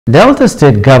Delta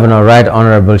State Governor Right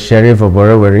Honorable Sheriff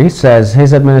Oborevwori says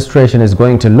his administration is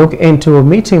going to look into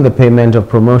omitting the payment of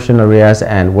promotion arrears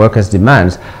and workers'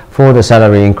 demands for the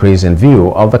salary increase in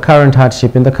view of the current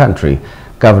hardship in the country.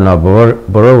 Governor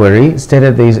Oborevwori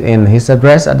stated this in his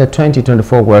address at the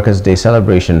 2024 Workers' Day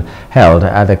celebration held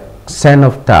at the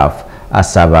Cenotaph,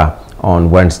 Asaba, on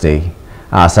Wednesday.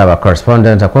 Our Asaba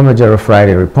correspondent Akwemejero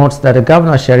Friday reports that the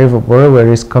Governor Sheriff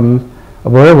Oborevwori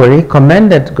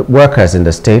commended workers in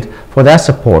the state for their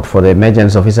support for the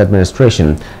emergence of his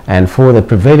administration and for the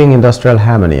prevailing industrial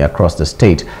harmony across the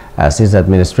state, as his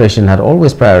administration had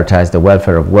always prioritized the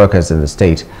welfare of workers in the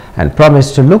state and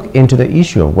promised to look into the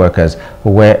issue of workers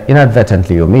who were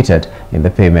inadvertently omitted in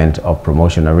the payment of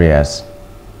promotion arrears.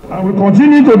 And will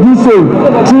continue to do so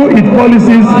through its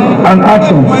policies and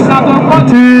actions.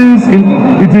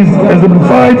 It is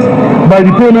exemplified by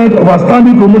the payment of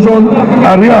outstanding promotion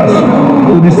arrears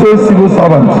to the state civil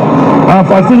servants and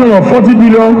facilitation of 40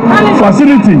 billion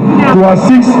facility to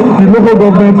assist the local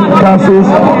government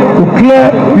councils to clear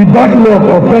the backlog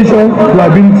of pension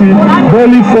liability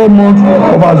barely 4 months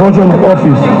of assumption of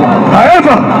office.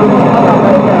 However,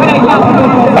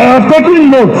 I have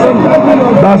taken note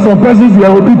that some persons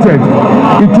were omitted.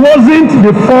 It wasn't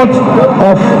the fault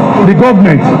of the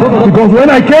government, because when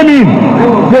I came in,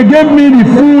 they gave me the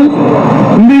full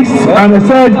list and they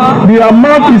said the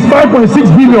amount is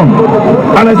 5.6 billion.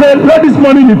 And I said, let this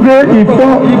money be paid in 4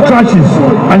 tranches,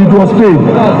 and it was paid.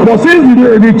 But since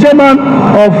the chairman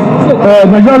of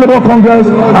Nigerian Labour Congress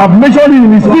have mentioned it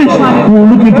in his speech, we will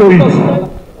look into it.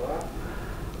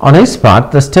 On his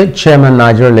part, the state chairman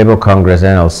Nigeria Labour Congress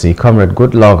NLC, Comrade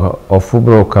Goodluck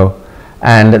Oborevwori,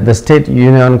 and the State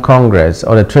Union Congress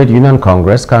or the Trade Union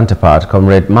Congress counterpart,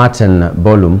 Comrade Martin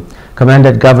Bolum,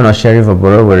 commended Governor Sheriff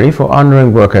Oborevwori for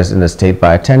honoring workers in the state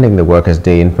by attending the Workers'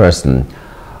 Day in person.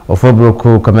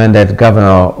 Oborevwori commended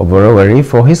Governor Oborevwori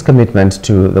for his commitment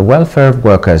to the welfare of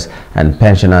workers and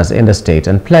pensioners in the state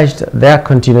and pledged their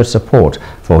continued support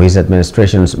for his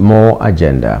administration's more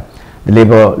agenda. The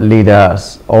Labour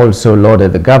leaders also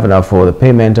lauded the governor for the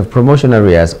payment of promotion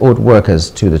arrears owed workers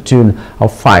to the tune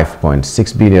of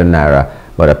 5.6 billion naira,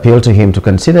 but appealed to him to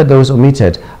consider those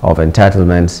omitted of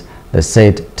entitlements the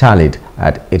state tallied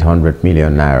at 800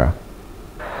 million naira.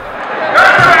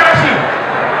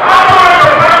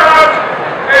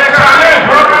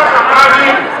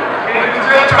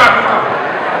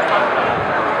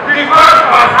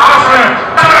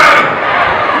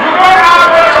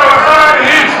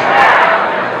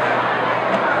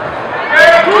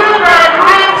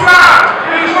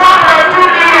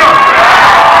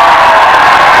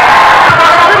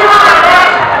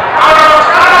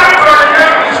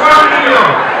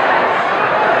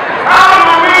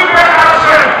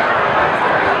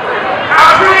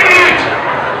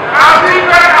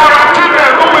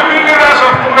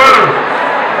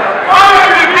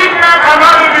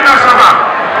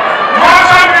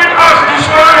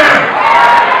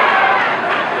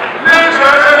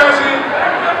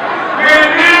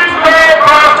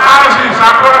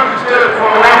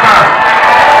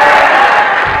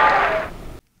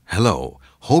 Hello,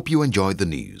 hope you enjoyed the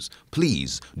news.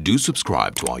 Please do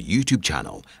subscribe to our YouTube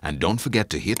channel and don't forget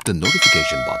to hit the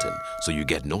notification button so you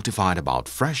get notified about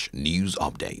fresh news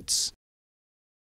updates.